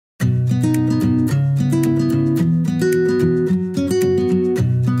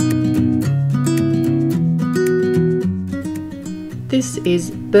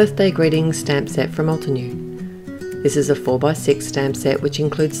is Birthday Greetings stamp set from Altenew. This is a 4x6 stamp set which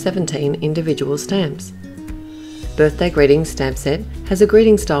includes 17 individual stamps. Birthday Greetings stamp set has a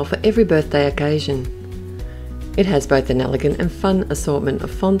greeting style for every birthday occasion. It has both an elegant and fun assortment of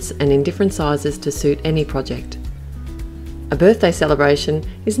fonts and in different sizes to suit any project. A birthday celebration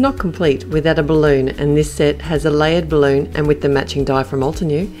is not complete without a balloon, and this set has a layered balloon, and with the matching die from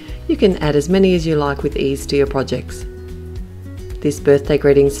Altenew, you can add as many as you like with ease to your projects. This Birthday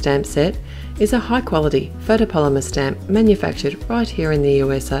Greetings stamp set is a high-quality photopolymer stamp manufactured right here in the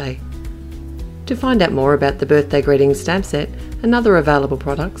USA. To find out more about the Birthday Greetings stamp set and other available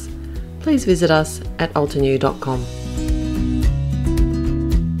products, please visit us at altenew.com.